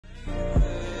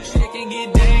can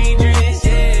get dangerous,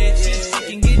 yeah. Shit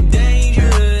can get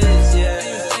dangerous, yeah.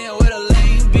 You staying with a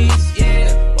lame beast,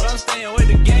 yeah. Well, I'm staying with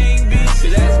the gang beast,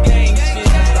 'cause that's gang shit.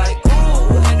 Like,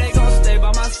 ooh, and they gon' stay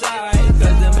by my side,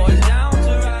 'cause them boys down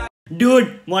to ride.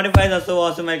 Dude, modifiers are so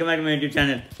awesome. Welcome back to my YouTube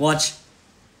channel. Watch.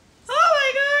 Oh my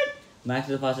god. Max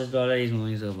is the fastest brawler. He's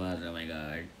moving so fast. Oh my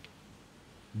god.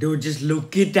 Dude, just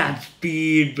look at that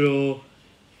speed, bro.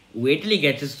 Wait till he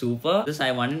gets his super. This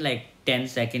I won in like 10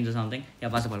 seconds or something. Yeah,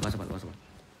 pass the ball, pass the ball, pass the ball.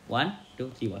 1,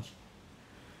 2, 3, watch.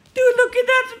 Dude, look at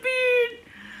that speed.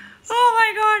 Oh my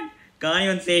god. Can't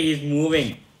even say he's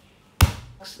moving.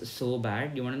 So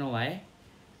bad. You wanna know why?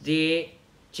 They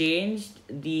changed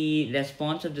the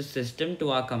response of the system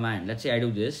to our command. Let's say I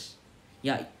do this.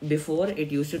 Yeah, before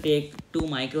it used to take 2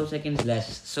 microseconds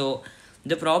less. So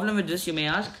the problem with this, you may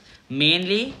ask,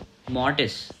 mainly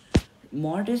Mortis.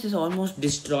 Mortis is almost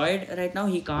destroyed right now.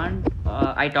 He can't.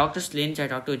 I talked to Slinch, I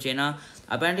talked to Uchena.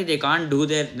 Apparently, they can't do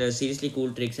their seriously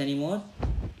cool tricks anymore.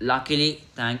 Luckily,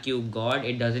 thank you God,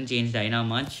 it doesn't change Dyna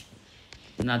much.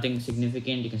 Nothing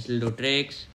significant. You can still do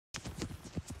tricks.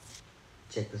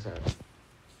 Check this out.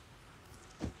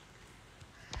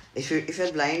 If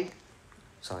you're blind,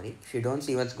 sorry, if you don't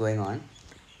see what's going on,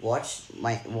 watch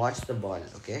the ball.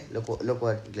 Okay, look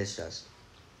what Glitch does.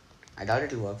 I doubt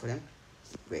it'll work for him.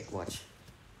 Wait, watch.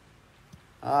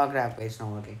 Oh crap, it's not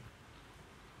working.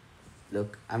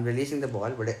 Look, I'm releasing the ball,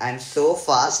 but I'm so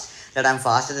fast that I'm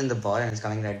faster than the ball and it's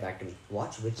coming right back to me.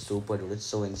 Watch with super, dude. It's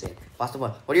so insane. Pass the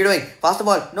ball. What are you doing? Pass the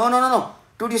ball. No.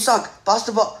 Dude, you suck. Pass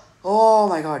the ball. Oh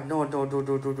my god. No.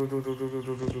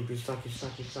 Dude. You suck.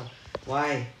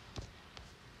 Why?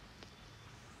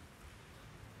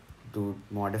 Dude,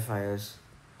 modifiers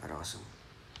are awesome.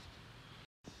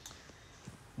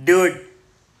 Dude,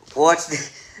 watch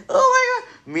this. Oh my god.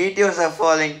 Meteors are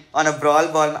falling on a brawl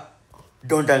ball.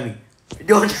 Don't tell me.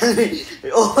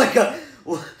 Oh my god.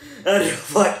 A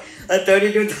robot. A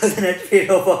 32,000 HP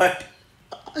robot.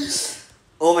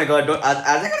 Oh my god.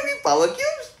 Are there gonna be power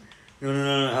cubes? No.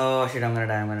 Oh shit, I'm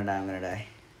gonna die.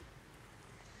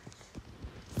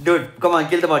 Dude, come on.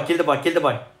 Kill the bot.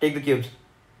 Take the cubes.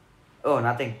 Oh,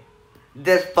 nothing.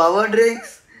 There's power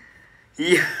drinks?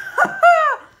 Yeah.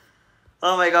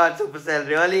 Oh my god, Supercell,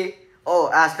 really? Oh,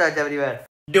 asteroids everywhere.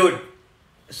 Dude,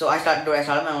 so I started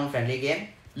my own friendly game.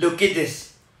 Look at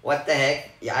this. What the heck?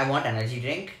 Yeah, I want energy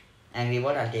drink. Angry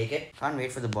Bird, I'll take it. Can't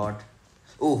wait for the bot.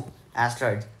 Ooh,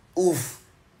 asteroids. Oof.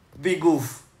 Big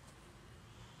oof.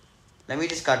 Let me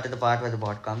just cut to the part where the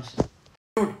bot comes.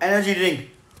 Dude, energy drink.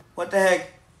 What the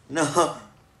heck? No.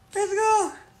 Let's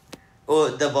go. Oh,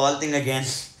 the ball thing again.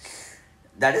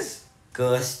 That is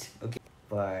cursed. Okay.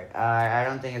 But I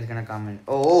don't think it's gonna come in.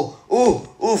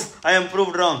 Oof. I am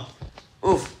proved wrong.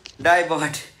 Oof. Die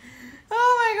bot.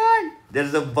 Oh my god.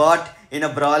 There's a bot in a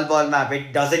brawl ball map.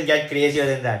 It doesn't get crazier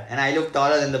than that. And I look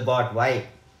taller than the bot. Why?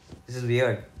 This is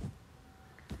weird.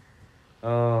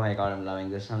 Oh my god, I'm loving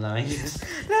this.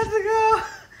 Let's go.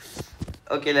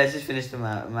 Okay, let's just finish the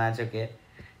match, okay?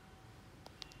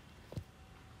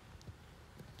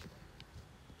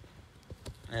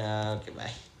 Okay,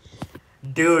 bye.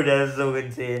 Dude, that's so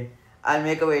insane. I'll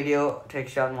make a video, trick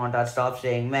shot montage. Stop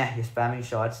saying, meh, you're spamming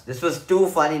shots. This was too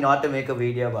funny not to make a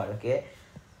video about, okay?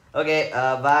 Okay,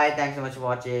 bye. Thanks so much for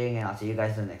watching, and I'll see you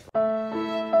guys in the next one.